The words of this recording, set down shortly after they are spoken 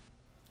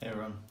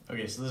everyone.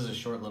 Okay, so this is a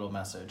short little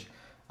message.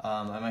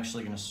 I'm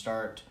actually going to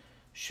start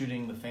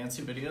shooting the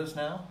fancy videos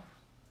now.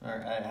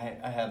 Or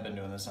I have been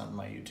doing this on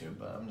my YouTube,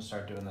 but I'm going to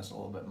start doing this a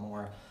little bit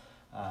more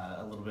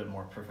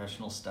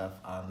professional stuff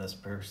on this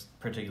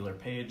particular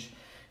page.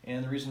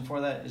 And the reason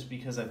for that is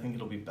because I think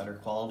it'll be better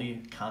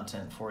quality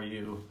content for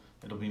you.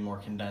 It'll be more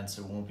condensed.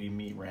 It won't be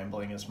me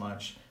rambling as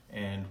much.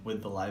 And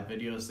with the live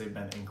videos, they've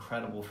been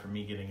incredible for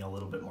me getting a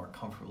little bit more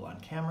comfortable on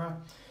camera.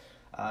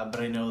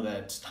 But I know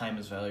that time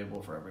is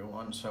valuable for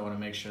everyone, so I want to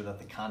make sure that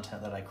the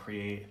content that I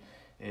create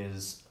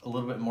is a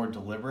little bit more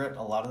deliberate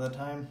a lot of the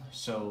time.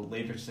 So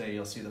later today,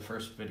 you'll see the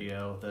first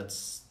video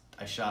that's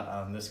I shot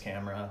on this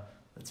camera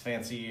that's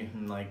fancy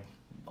and like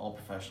all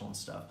professional and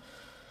stuff.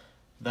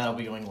 That'll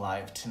be going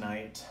live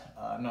tonight.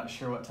 I'm not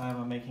sure what time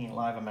I'm making it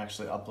live. I'm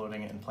actually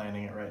uploading it and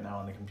planning it right now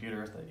on the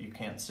computer that you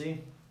can't see,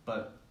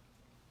 but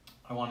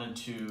I wanted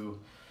to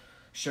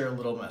share a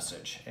little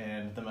message,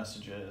 and the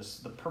message is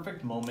the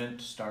perfect moment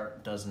to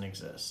start doesn't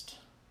exist.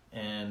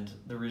 And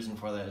the reason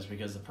for that is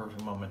because the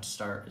perfect moment to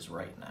start is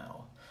right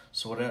now.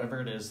 So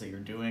whatever it is that you're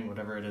doing,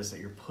 whatever it is that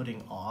you're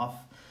putting off,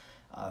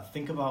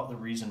 think about the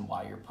reason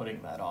why you're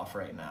putting that off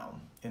right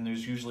now. And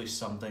there's usually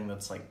something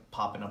that's like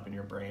popping up in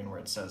your brain where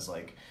it says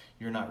like,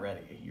 you're not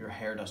ready, your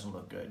hair doesn't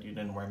look good, you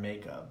didn't wear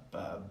makeup,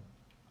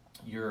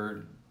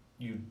 you're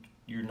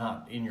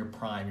not in your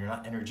prime, you're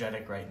not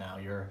energetic right now,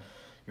 you're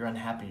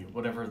unhappy,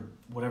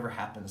 whatever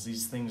happens,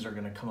 these things are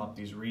going to come up,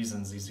 these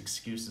reasons, these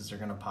excuses are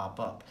going to pop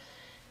up.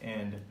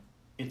 And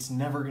it's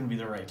never going to be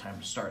the right time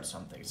to start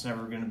something. It's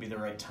never going to be the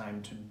right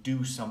time to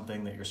do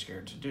something that you're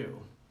scared to do.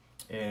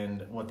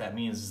 And what that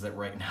means is that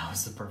right now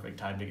is the perfect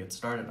time to get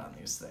started on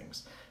these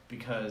things,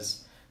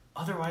 because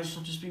otherwise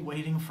you'll just be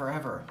waiting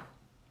forever.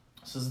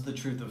 So this is the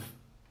truth of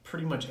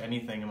pretty much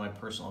anything, in my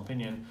personal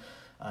opinion.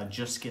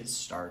 Just get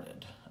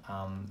started.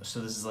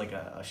 So this is like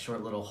a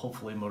short little,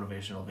 hopefully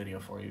motivational video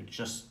for you,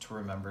 just to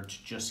remember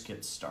to just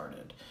get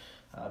started,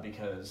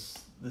 because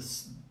the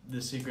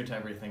secret to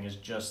everything is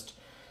just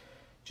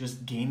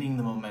gaining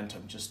the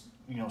momentum, just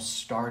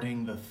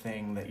starting the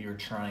thing that you're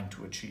trying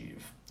to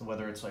achieve,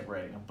 whether it's like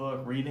writing a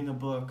book, reading a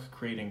book,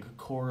 creating a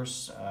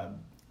course,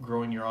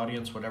 growing your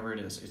audience, whatever it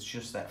is. It's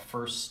just that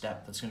first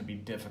step that's going to be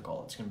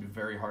difficult. It's going to be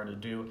very hard to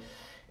do,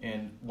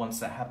 and once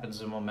that happens,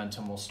 the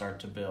momentum will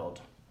start to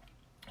build.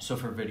 So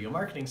for video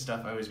marketing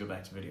stuff, I always go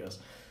back to videos.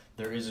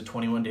 There is a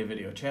 21-day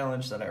video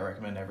challenge that I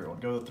recommend everyone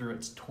go through.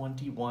 It's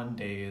 21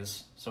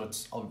 days, so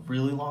it's a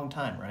really long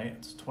time, right?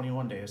 It's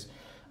 21 days,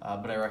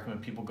 but I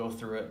recommend people go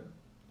through it,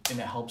 and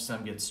it helps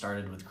them get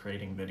started with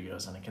creating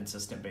videos on a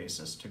consistent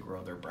basis to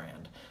grow their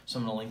brand. So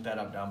I'm going to link that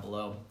up down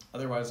below.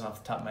 Otherwise,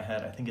 off the top of my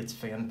head, I think it's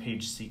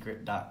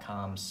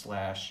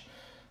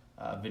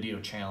fanpagesecret.com/video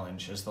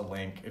challenge is the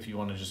link if you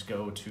want to just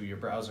go to your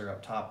browser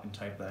up top and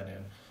type that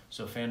in.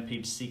 So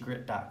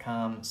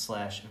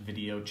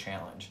fanpagesecret.com/video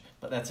challenge.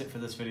 But that's it for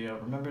this video.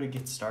 Remember to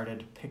get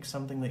started, pick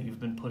something that you've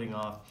been putting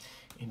off,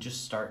 and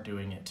just start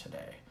doing it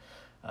today.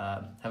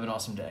 Have an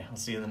awesome day. I'll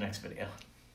see you in the next video.